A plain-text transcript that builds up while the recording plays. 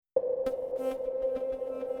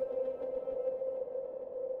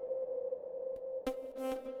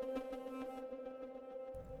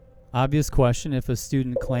Obvious question: if a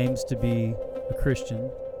student claims to be a Christian,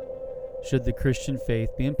 should the Christian faith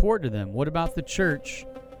be important to them? What about the church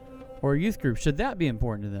or youth group? Should that be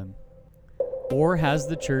important to them? Or has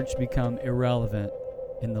the church become irrelevant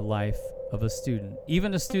in the life of a student?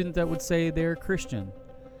 Even a student that would say they're Christian.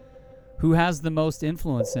 Who has the most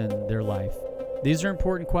influence in their life? These are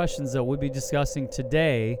important questions that we'll be discussing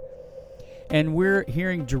today, and we're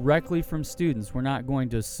hearing directly from students. We're not going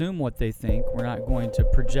to assume what they think. We're not going to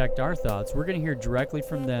project our thoughts. We're going to hear directly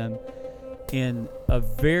from them in a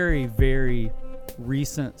very, very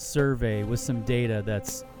recent survey with some data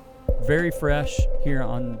that's very fresh here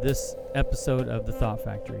on this episode of The Thought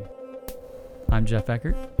Factory. I'm Jeff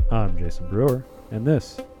Eckert. I'm Jason Brewer, and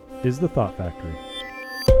this is The Thought Factory.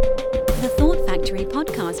 The Thought Factory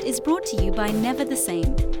podcast is brought to you by Never the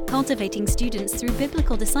Same, cultivating students through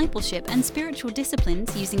biblical discipleship and spiritual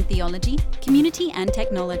disciplines using theology, community, and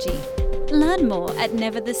technology. Learn more at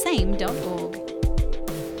neverthesame.org.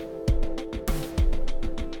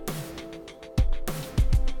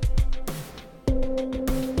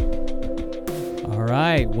 All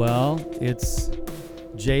right, well, it's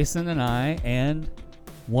Jason and I and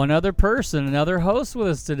one other person, another host with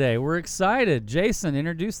us today. We're excited. Jason,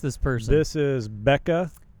 introduce this person. This is Becca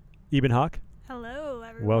Ebenhock. Hello,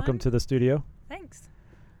 everyone. Welcome to the studio. Thanks.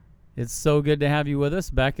 It's so good to have you with us.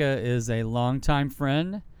 Becca is a longtime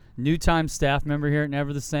friend, new-time staff member here at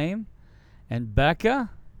Never the Same. And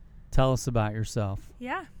Becca, tell us about yourself.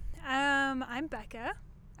 Yeah, I'm Becca.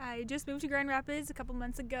 I just moved to Grand Rapids a couple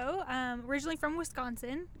months ago. Originally from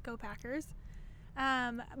Wisconsin. Go Packers.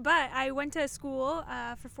 But I went to school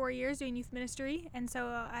for 4 years doing youth ministry, and so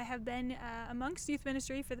I have been amongst youth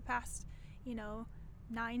ministry for the past,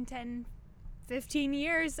 9, 10, 15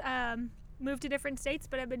 years. Moved to different states,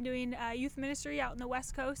 but I've been doing youth ministry out in the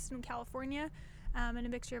West Coast in California, and a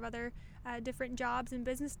mixture of other different jobs and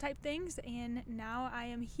business type things. And now I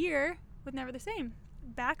am here with Never the Same,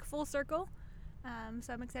 back full circle.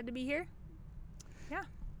 So I'm excited to be here. Yeah.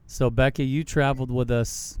 So Becca, you traveled with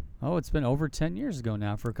us. Oh, it's been over 10 years ago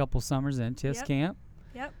now for a couple summers in NTS camp.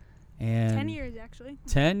 Yep. And 10 years, actually.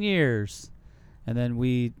 10 years. And then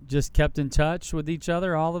we just kept in touch with each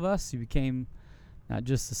other, all of us. You became not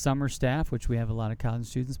just the summer staff, which we have a lot of college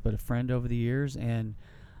students, but a friend over the years and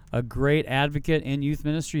a great advocate in youth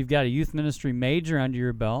ministry. You've got a youth ministry major under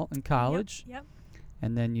your belt in college. Yep.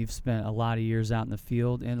 And then you've spent a lot of years out in the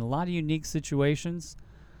field in a lot of unique situations.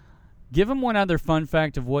 Give them one other fun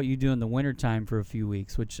fact of what you do in the wintertime for a few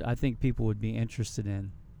weeks, which I think people would be interested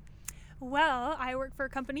in. Well, I work for a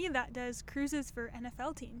company that does cruises for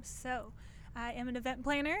NFL teams. So I am an event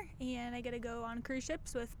planner, and I get to go on cruise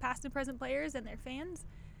ships with past and present players and their fans,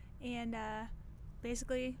 and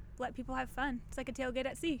basically let people have fun. It's like a tailgate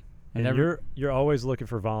at sea. And you're always looking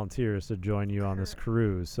for volunteers to join you on this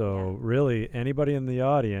cruise. So really, anybody in the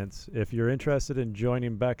audience, if you're interested in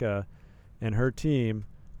joining Becca and her team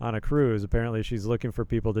on a cruise, apparently she's looking for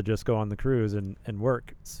people to just go on the cruise and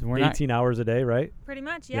work. So we're 18 hours a day, right? Pretty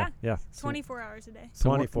much, yeah. Yeah. 24 hours a day. So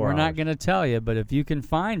 24 we're not hours. going to tell you, but if you can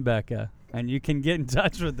find Becca and you can get in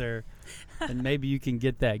touch with her, and maybe you can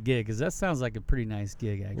get that gig, because that sounds like a pretty nice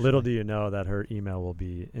gig, actually. Little do you know that her email will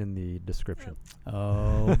be in the description.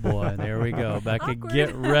 Oh, boy. There we go. Becca, Awkward.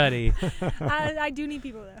 get ready. I do need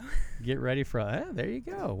people, though. Get ready for there you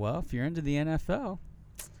go. Well, if you're into the NFL,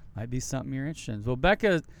 might be something you're interested in. Well,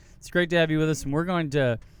 Becca, it's great to have you with us, and we're going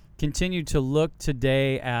to continue to look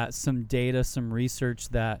today at some data, some research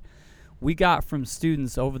that we got from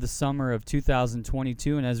students over the summer of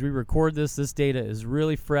 2022. And as we record this data is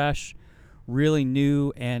really fresh, really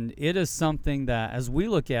new, and it is something that, as we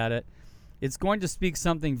look at it, it's going to speak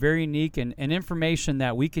something very unique and information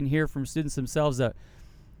that we can hear from students themselves that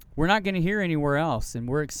we're not going to hear anywhere else. And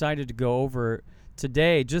we're excited to go over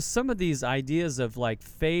today just some of these ideas of like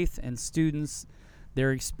faith and students,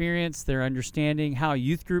 their experience, their understanding, how a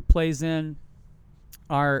youth group plays in.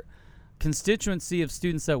 Our constituency of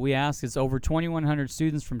students that we ask is over 2,100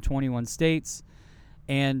 students from 21 states.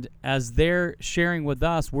 And as they're sharing with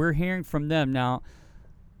us, we're hearing from them. Now,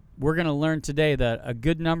 we're going to learn today that a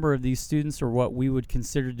good number of these students are what we would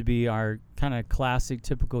consider to be our kind of classic,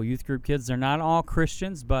 typical youth group kids. They're not all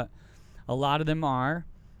Christians, but a lot of them are.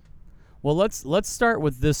 Well, let's start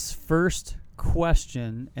with this first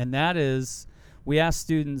question, and that is, we asked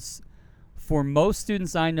students, for most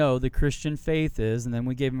students I know, the Christian faith is, and then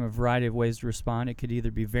we gave them a variety of ways to respond. It could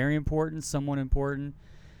either be very important, somewhat important,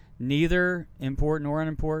 neither important or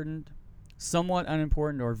unimportant, somewhat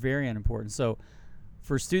unimportant, or very unimportant. So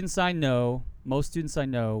for students I know, most students I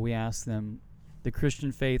know, we ask them, the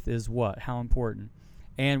Christian faith is what? How important?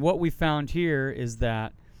 And what we found here is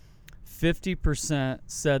that 50%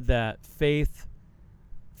 said that faith,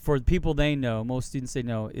 for the people they know, most students they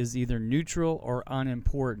know, is either neutral or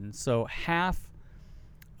unimportant. So half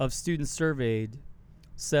of students surveyed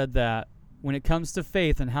said that when it comes to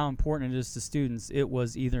faith and how important it is to students, it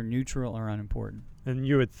was either neutral or unimportant. And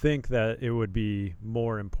you would think that it would be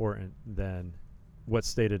more important than what's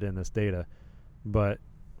stated in this data. But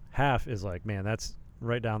half is like, man, that's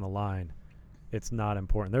right down the line. It's not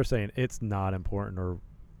important. They're saying it's not important or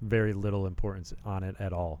very little importance on it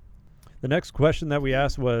at all. The next question that we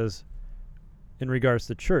asked was in regards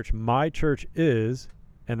to church. My church is,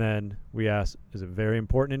 and then we asked, is it very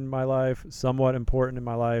important in my life, somewhat important in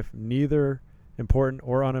my life, neither important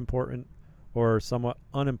or unimportant, or somewhat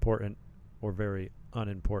unimportant or very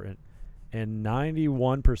unimportant? And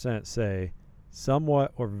 91% say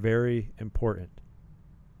somewhat or very important,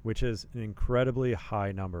 which is an incredibly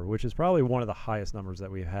high number, which is probably one of the highest numbers that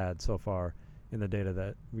we've had so far in the data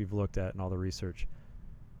that we've looked at and all the research.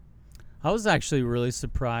 I was actually really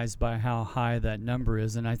surprised by how high that number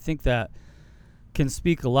is, and I think that can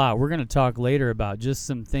speak a lot. We're going to talk later about just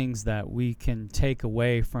some things that we can take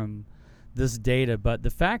away from this data, but the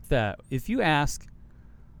fact that if you ask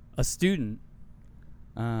a student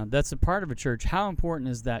that's a part of a church, how important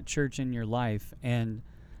is that church in your life, and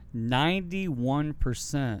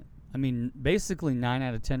 91%, I mean, basically 9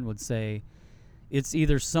 out of 10 would say it's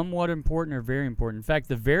either somewhat important or very important. In fact,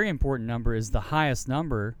 the very important number is the highest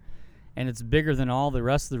number, and it's bigger than all the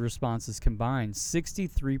rest of the responses combined.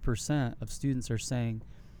 63% of students are saying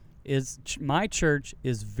my church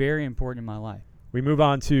is very important in my life. We move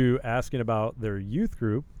on to asking about their youth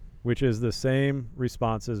group, which is the same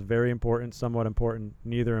responses: very important, somewhat important,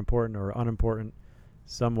 neither important or unimportant,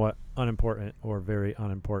 somewhat unimportant, or very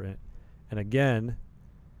unimportant. And again,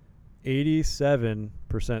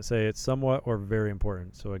 87% say it's somewhat or very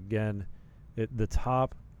important. So again, the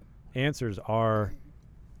top answers are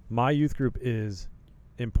my youth group is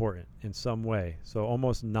important in some way. So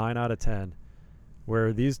almost 9 out of 10,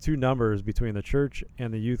 where these two numbers between the church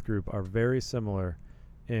and the youth group are very similar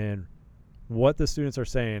in what the students are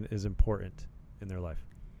saying is important in their life.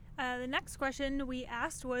 The next question we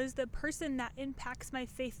asked was the person that impacts my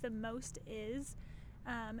faith the most is,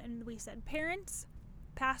 and we said parents,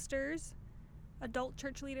 pastors, adult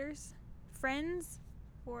church leaders, friends,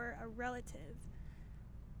 or a relative.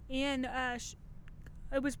 And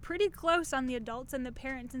it was pretty close on the adults and the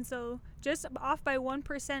parents, and so just off by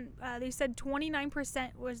 1%, they said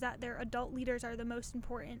 29% was that their adult leaders are the most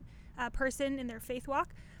important person in their faith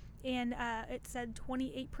walk, and it said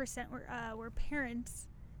 28% were parents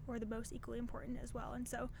were the most equally important as well. And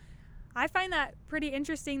so I find that pretty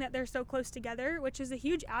interesting that they're so close together, which is a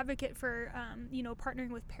huge advocate for partnering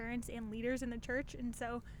with parents and leaders in the church, and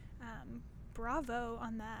so bravo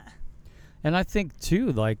on that. And I think,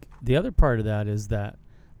 too, like, the other part of that is that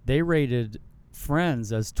they rated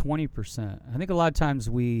friends as 20%. I think a lot of times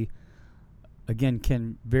we, again,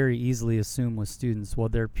 can very easily assume with students, well,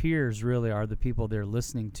 their peers really are the people they're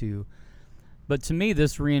listening to. But to me,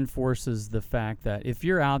 this reinforces the fact that if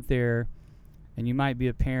you're out there and you might be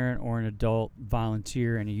a parent or an adult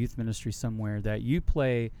volunteer in a youth ministry somewhere, that you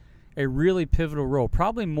play a really pivotal role,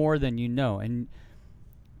 probably more than you know. And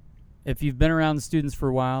if you've been around the students for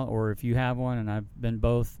a while, or if you have one, and I've been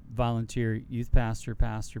both volunteer, youth pastor,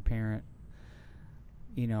 parent,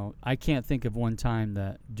 I can't think of one time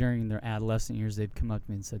that during their adolescent years they've come up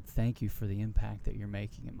to me and said, thank you for the impact that you're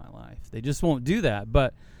making in my life. They just won't do that.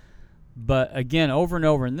 But again, over and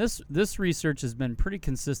over, and this research has been pretty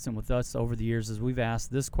consistent with us over the years as we've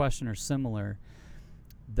asked this question or similar,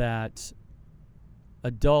 that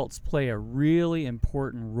adults play a really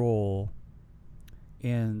important role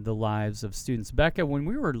in the lives of students. Becca, when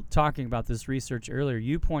we were talking about this research earlier,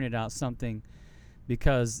 you pointed out something,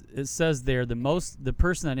 because it says there the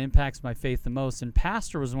person that impacts my faith the most, and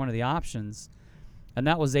pastor was one of the options, and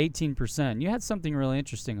that was 18%. You had something really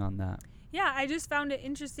interesting on that. Yeah, I just found it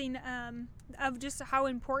interesting of just how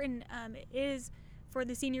important it is for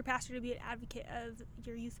the senior pastor to be an advocate of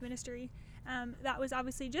your youth ministry. That was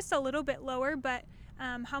obviously just a little bit lower, but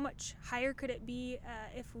how much higher could it be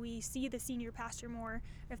if we see the senior pastor more,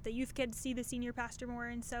 if the youth kids see the senior pastor more?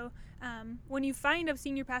 And so when you find a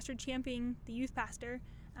senior pastor championing the youth pastor,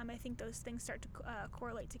 I think those things start to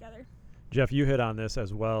correlate together. Jeff, you hit on this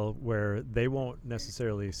as well, where they won't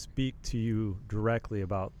necessarily speak to you directly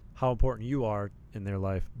about how important you are in their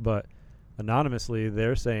life, but anonymously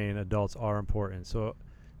they're saying adults are important. So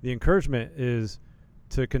the encouragement is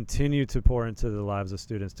to continue to pour into the lives of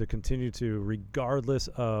students, to continue to, regardless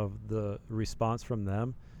of the response from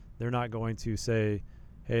them, they're not going to say,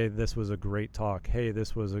 hey, this was a great talk. Hey,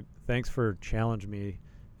 thanks for challenging me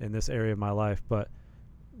in this area of my life, but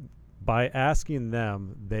by asking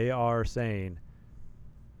them, they are saying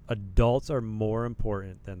adults are more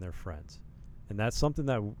important than their friends. And that's something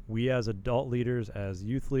that we as adult leaders, as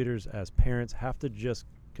youth leaders, as parents have to just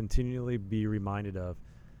continually be reminded of,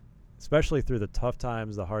 especially through the tough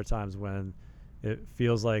times, the hard times when it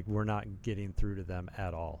feels like we're not getting through to them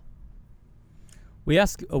at all. We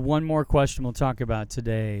asked one more question we'll talk about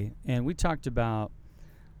today, and we talked about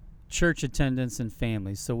church attendance and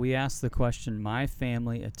families. So we asked the question, my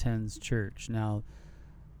family attends church. Now,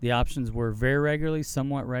 the options were very regularly,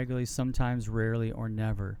 somewhat regularly, sometimes rarely, or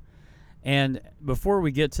never. And before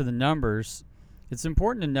we get to the numbers, it's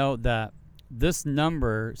important to note that this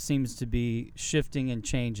number seems to be shifting and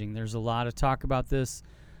changing. There's a lot of talk about this.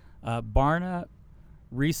 Barna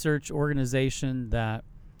research organization that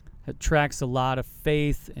tracks a lot of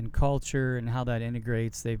faith and culture and how that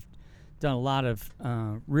integrates. They've done a lot of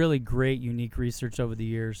really great, unique research over the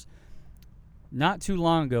years. Not too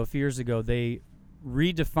long ago, a few years ago, they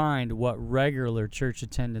redefined what regular church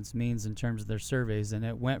attendance means in terms of their surveys, and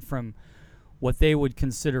it went from what they would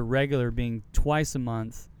consider regular being twice a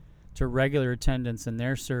month to regular attendance in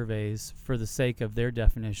their surveys, for the sake of their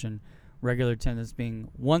definition, regular attendance being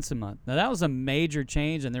once a month. Now, that was a major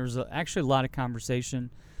change, and there was actually a lot of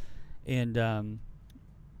conversation in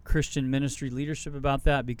Christian ministry leadership about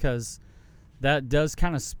that, because that does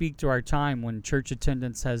kind of speak to our time when church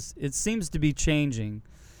attendance it seems to be changing.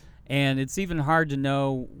 And it's even hard to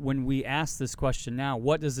know when we ask this question now,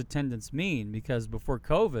 what does attendance mean? Because before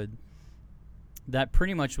COVID, that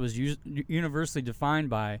pretty much was universally defined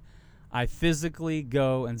by, I physically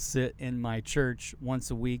go and sit in my church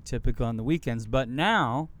once a week, typically on the weekends. But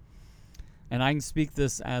now, and I can speak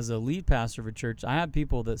this as a lead pastor of a church, I have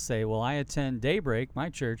people that say, well, I attend Daybreak, my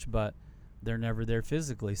church, but they're never there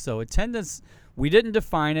physically. So attendance, we didn't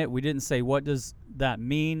define it. We didn't say, what does that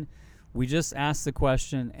mean? We just asked the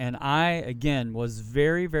question, and I, again, was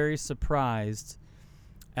very, very surprised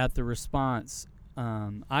at the response.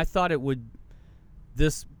 I thought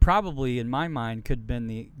this probably, in my mind, could have been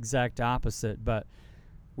the exact opposite, but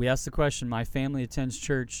we asked the question, my family attends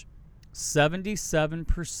church.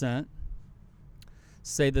 77%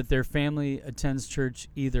 say that their family attends church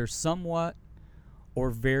either somewhat or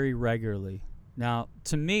very regularly. Now,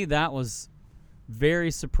 to me, that was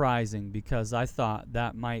very surprising, because I thought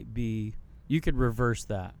that might be, you could reverse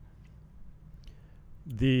that.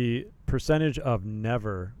 The percentage of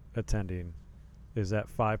never attending is at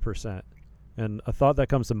 5%. And a thought that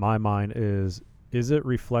comes to my mind is it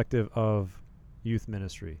reflective of youth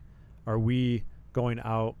ministry? Are we going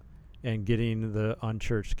out and getting the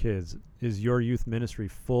unchurched kids? Is your youth ministry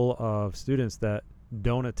full of students that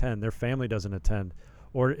don't attend, their family doesn't attend?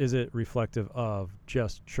 Or is it reflective of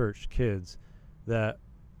just church kids that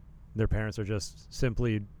their parents are just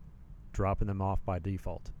simply dropping them off by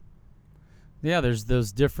default? Yeah, there's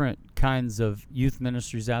those different kinds of youth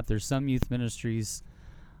ministries out there. Some youth ministries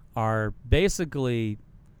are basically,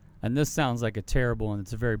 and this sounds like a terrible and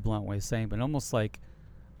it's a very blunt way of saying, but almost like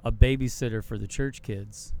a babysitter for the church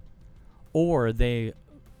kids. Or they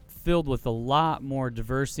filled with a lot more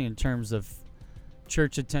diversity in terms of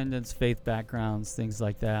church attendance, faith backgrounds, things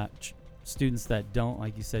like that. Students that don't,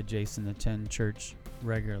 like you said, Jason, attend church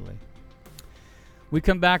regularly. We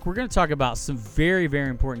come back, we're going to talk about some very, very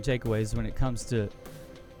important takeaways when it comes to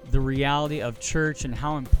the reality of church and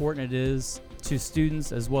how important it is to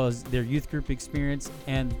students, as well as their youth group experience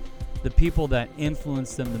and the people that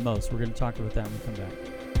influence them the most. We're going to talk about that when we come back.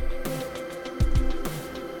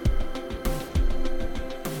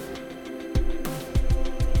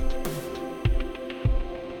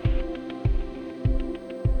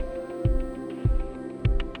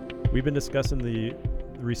 We've been discussing the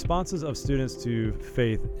responses of students to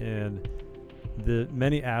faith and the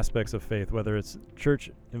many aspects of faith, whether it's church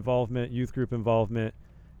involvement, youth group involvement,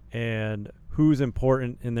 and who's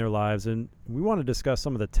important in their lives. And we want to discuss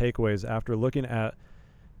some of the takeaways after looking at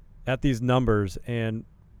these numbers. And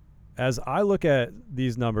as I look at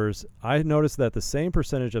these numbers, I notice that the same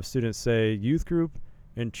percentage of students say youth group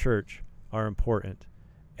and church are important.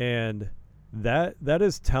 And that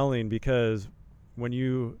is telling, because when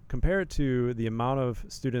you compare it to the amount of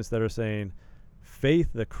students that are saying faith,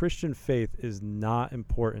 the Christian faith, is not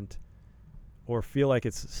important or feel like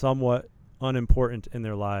it's somewhat unimportant in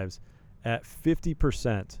their lives at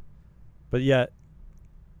 50%, but yet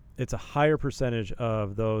it's a higher percentage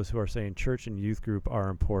of those who are saying church and youth group are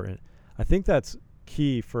important. I think that's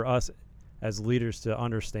key for us as leaders to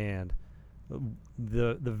understand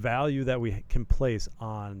the value that we can place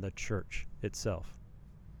on the church itself.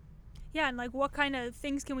 Yeah, and like what kind of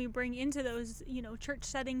things can we bring into those, church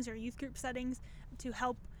settings or youth group settings to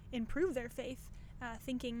help improve their faith,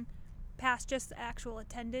 thinking past just actual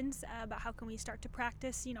attendance, about how can we start to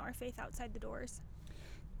practice, our faith outside the doors.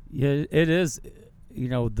 Yeah, it is.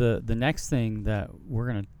 The next thing that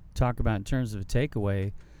we're going to talk about in terms of a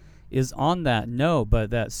takeaway is on that note,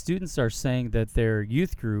 but that students are saying that their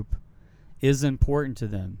youth group is important to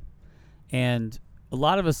them. And a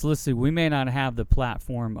lot of us listening, we may not have the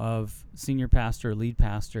platform of senior pastor or lead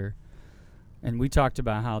pastor, and we talked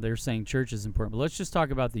about how they're saying church is important. But let's just talk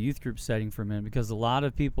about the youth group setting for a minute, because a lot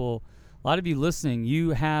of you listening,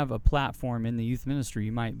 you have a platform in the youth ministry.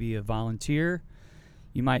 You might be a volunteer,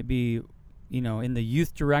 you might be, in the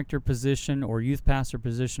youth director position or youth pastor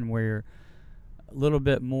position where you're a little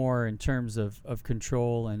bit more in terms of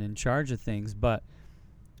control and in charge of things. But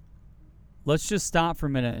let's just stop for a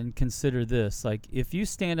minute and consider this. Like, if you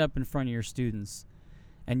stand up in front of your students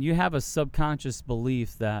and you have a subconscious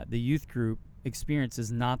belief that the youth group experience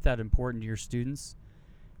is not that important to your students,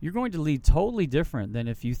 you're going to lead totally different than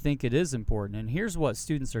if you think it is important. And here's what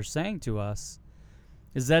students are saying to us,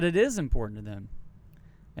 is that it is important to them.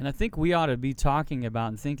 And I think we ought to be talking about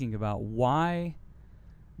and thinking about why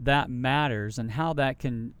that matters and how that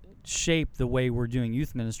can shape the way we're doing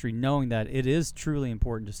youth ministry, knowing that it is truly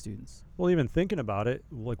important to students. Well, even thinking about it,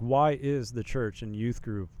 like, why is the church and youth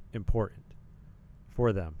group important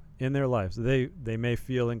for them in their lives? They may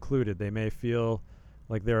feel included. They may feel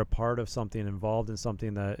like they're a part of something, involved in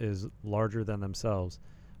something that is larger than themselves.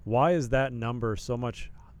 Why is that number so much,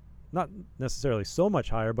 not necessarily so much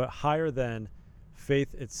higher, but higher than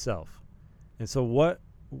faith itself? And so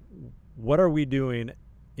what are we doing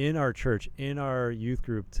in our church, in our youth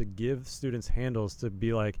group, to give students handles to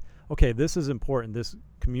be like, okay, this is important. This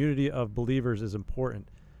community of believers is important.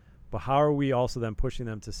 But how are we also then pushing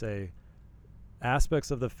them to say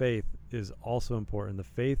aspects of the faith is also important? The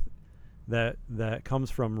faith that comes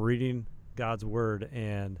from reading God's word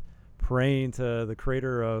and praying to the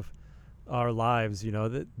creator of our lives,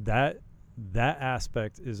 that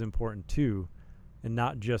aspect is important too, and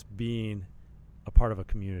not just being a part of a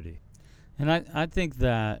community. And I think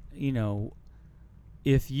that,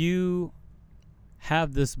 if you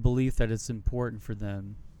have this belief that it's important for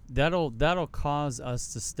them, that'll cause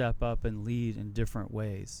us to step up and lead in different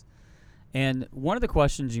ways. And one of the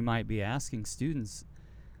questions you might be asking students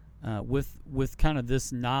with kind of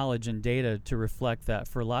this knowledge and data to reflect that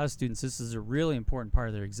for a lot of students this is a really important part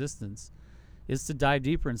of their existence, is to dive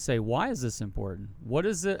deeper and say, why is this important? What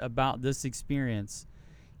is it about this experience,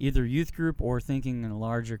 either youth group or thinking in a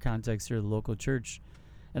larger context here, the local church?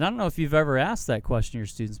 And I don't know if you've ever asked that question to your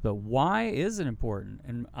students, but why is it important?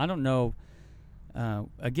 And I don't know,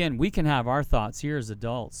 again, we can have our thoughts here as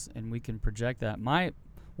adults and we can project that.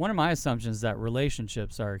 One of my assumptions is that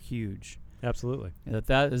relationships are huge. Absolutely.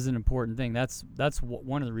 That is an important thing. That's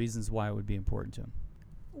one of the reasons why it would be important to them.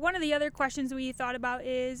 One of the other questions we thought about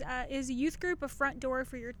is a youth group a front door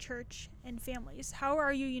for your church and families? How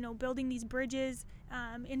are you, building these bridges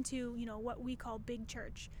into, what we call big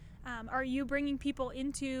church? Are you bringing people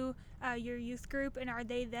into your youth group, and are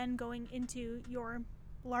they then going into your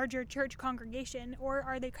larger church congregation, or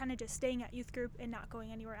are they kind of just staying at youth group and not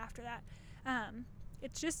going anywhere after that?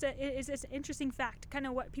 It's just it's an interesting fact, kind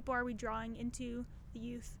of what people are we drawing into the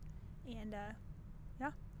youth, and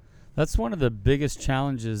yeah. That's one of the biggest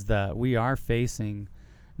challenges that we are facing.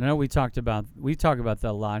 I know we talk about that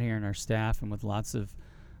a lot here in our staff and with lots of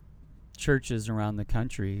churches around the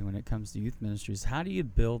country when it comes to youth ministries. How do you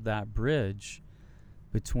build that bridge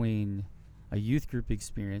between a youth group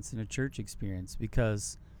experience and a church experience?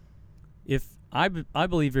 Because if I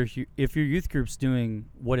believe if your youth group's doing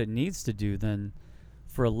what it needs to do, then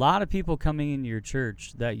for a lot of people coming into your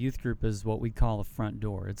church, that youth group is what we call a front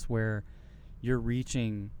door. It's where you're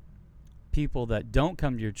reaching people that don't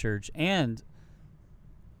come to your church. And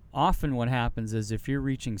often what happens is if you're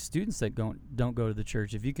reaching students that don't go to the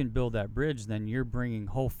church, if you can build that bridge, then you're bringing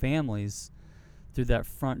whole families through that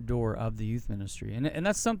front door of the youth ministry. And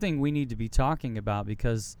that's something we need to be talking about,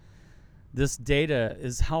 because this data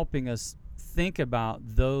is helping us think about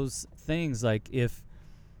those things. Like if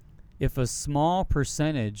a small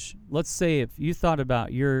percentage, let's say if you thought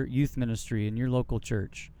about your youth ministry in your local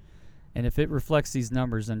church, and if it reflects these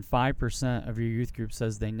numbers and 5% of your youth group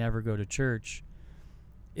says they never go to church,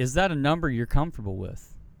 is that a number you're comfortable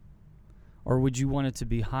with? Or would you want it to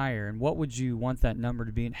be higher? And what would you want that number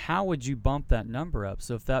to be? And how would you bump that number up?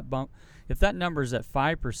 So if that number is at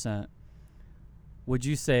 5%, would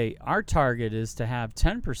you say our target is to have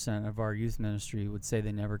 10% of our youth ministry would say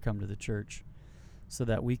they never come to the church, so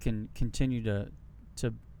that we can continue to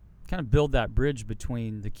kind of build that bridge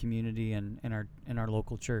between the community and our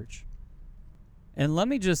local church? And let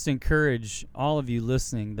me just encourage all of you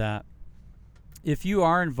listening that if you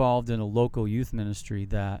are involved in a local youth ministry,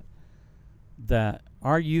 that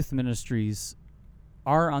our youth ministries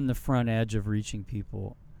are on the front edge of reaching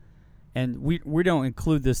people. And we don't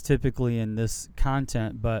include this typically in this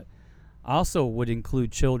content, but also would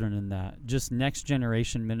include children in that, just next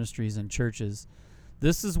generation ministries and churches.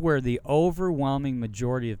 This is where the overwhelming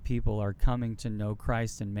majority of people are coming to know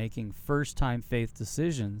Christ and making first-time faith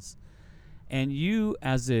decisions. And you,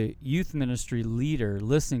 as a youth ministry leader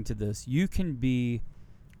listening to this, you can be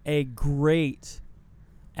a great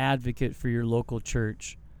advocate for your local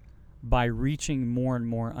church by reaching more and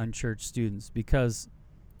more unchurched students, because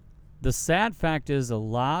the sad fact is a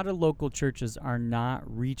lot of local churches are not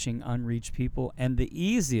reaching unreached people, and the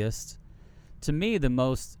easiest, to me, the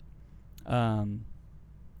most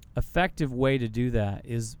effective way to do that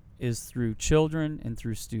is through children and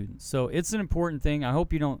through students. So it's an important thing. I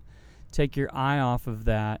hope you don't take your eye off of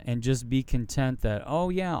that and just be content that, oh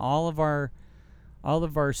yeah, all of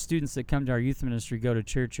our students that come to our youth ministry go to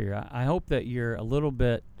church here. I hope that you're a little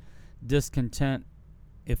bit discontent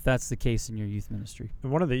if that's the case in your youth ministry.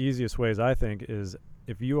 And one of the easiest ways, I think, is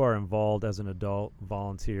if you are involved as an adult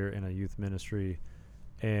volunteer in a youth ministry,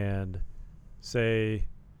 and say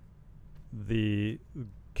the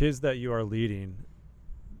kids that you are leading,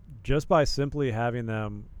 just by simply having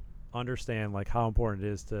them understand like how important it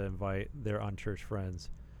is to invite their unchurched friends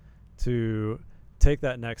to take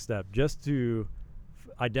that next step, just to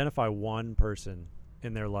identify one person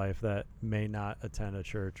in their life that may not attend a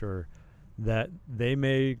church, or that they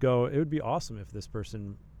may go, it would be awesome if this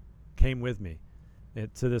person came with me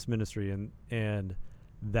to this ministry, and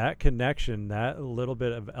that connection, that little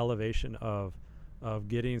bit of elevation of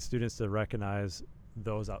getting students to recognize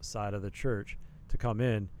those outside of the church to come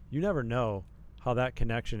in. You never know how that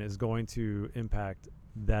connection is going to impact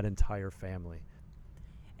that entire family.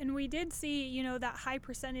 And we did see, that high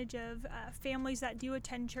percentage of families that do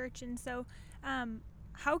attend church. And so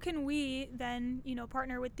how can we then,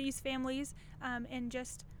 partner with these families and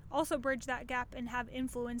just also bridge that gap and have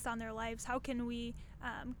influence on their lives? How can we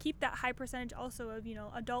keep that high percentage also of,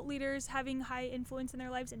 adult leaders having high influence in their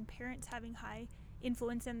lives and parents having high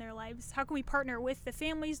influence in their lives? How can we partner with the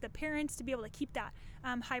families, the parents, to be able to keep that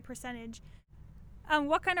high percentage?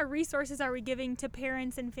 What kind of resources are we giving to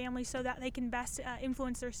parents and families so that they can best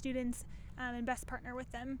influence their students and best partner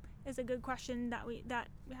with them? Is a good question that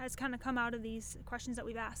has kind of come out of these questions that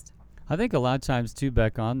we've asked. I think a lot of times too,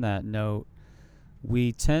 Beck, on that note,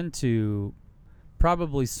 we tend to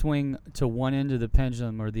probably swing to one end of the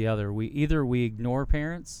pendulum or the other. We ignore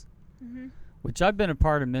parents, which I've been a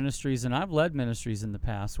part of ministries, and I've led ministries in the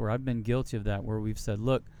past where I've been guilty of that, where we've said,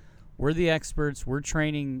 look, we're the experts, we're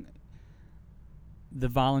training the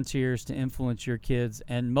volunteers to influence your kids.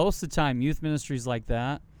 And most of the time, youth ministries like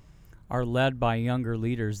that are led by younger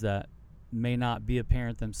leaders that may not be a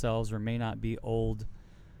parent themselves or may not be old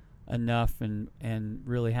enough and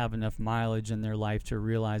really have enough mileage in their life to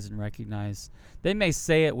realize and recognize. They may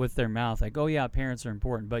say it with their mouth, like, oh yeah, parents are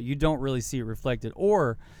important, but you don't really see it reflected.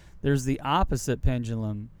 Or there's the opposite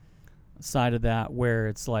pendulum side of that, where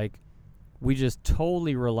it's like we just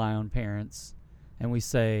totally rely on parents, and we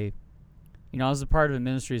say, I was a part of a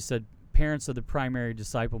ministry that said parents are the primary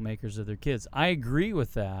disciple makers of their kids. I agree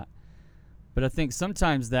with that, but I think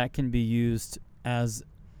sometimes that can be used as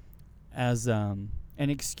an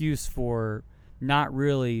excuse for not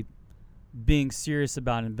really being serious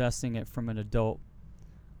about investing it from an adult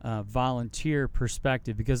volunteer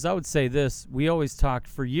perspective. Because I would say this, we always talked,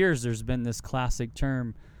 for years there's been this classic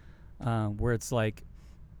term where it's like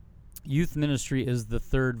youth ministry is the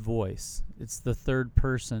third voice. It's the third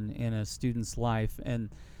person in a student's life. And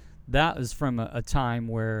that is from a time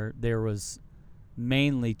where there was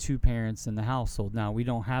mainly two parents in the household. Now, we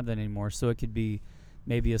don't have that anymore, so it could be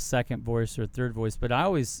maybe a second voice or a third voice. But I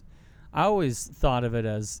always thought of it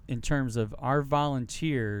as, in terms of our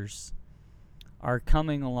volunteers are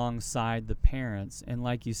coming alongside the parents. And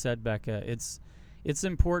like you said, Becca, it's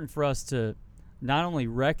important for us to not only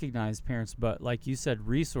recognize parents, but like you said,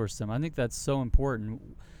 resource them. I think that's so important.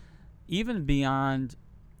 Even beyond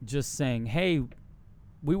just saying, hey,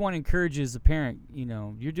 we want to encourage you as a parent,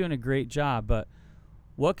 you're doing a great job, but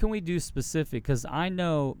what can we do specific? Because I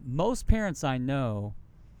know most parents I know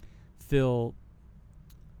feel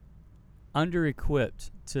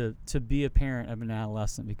under-equipped to be a parent of an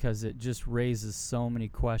adolescent, because it just raises so many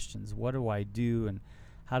questions. What do I do, and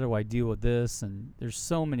how do I deal with this? And there's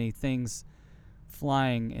so many things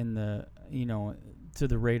flying in the, to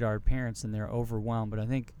the radar of parents, and they're overwhelmed. But I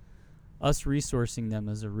think us resourcing them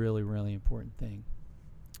is a really, really important thing.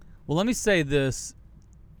 Well, let me say this.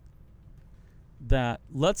 that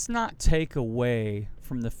let's not take away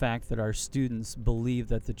from the fact that our students believe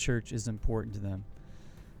that the church is important to them.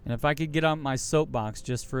 And if I could get on my soapbox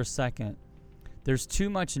just for a second, there's too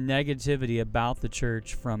much negativity about the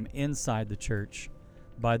church from inside the church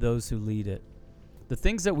by those who lead it. The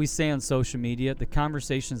things that we say on social media, the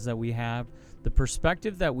conversations that we have, the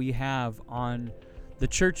perspective that we have on the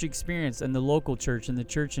church experience and the local church and the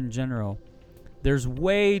church in general, there's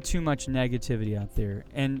way too much negativity out there.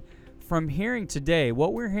 And from hearing today,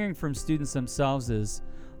 what we're hearing from students themselves is,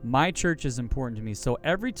 my church is important to me. So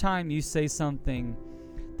every time you say something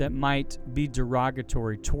that might be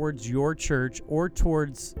derogatory towards your church or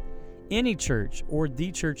towards any church or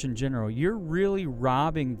the church in general, you're really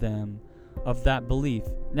robbing them of that belief.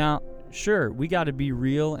 Now, sure, we got to be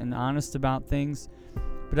real and honest about things,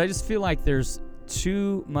 but I just feel like there's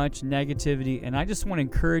too much negativity, and I just want to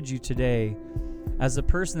encourage you today, as a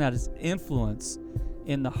person that is influence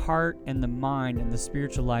in the heart and the mind and the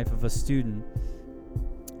spiritual life of a student,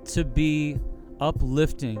 to be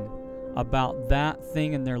uplifting about that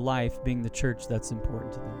thing in their life being the church that's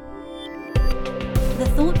important to them. The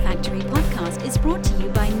Thought Factory podcast is brought to you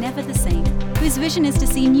by Never the Same, whose vision is to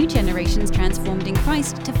see new generations transformed in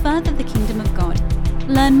Christ to further the kingdom of God.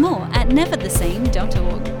 Learn more at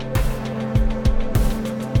neverthesame.org.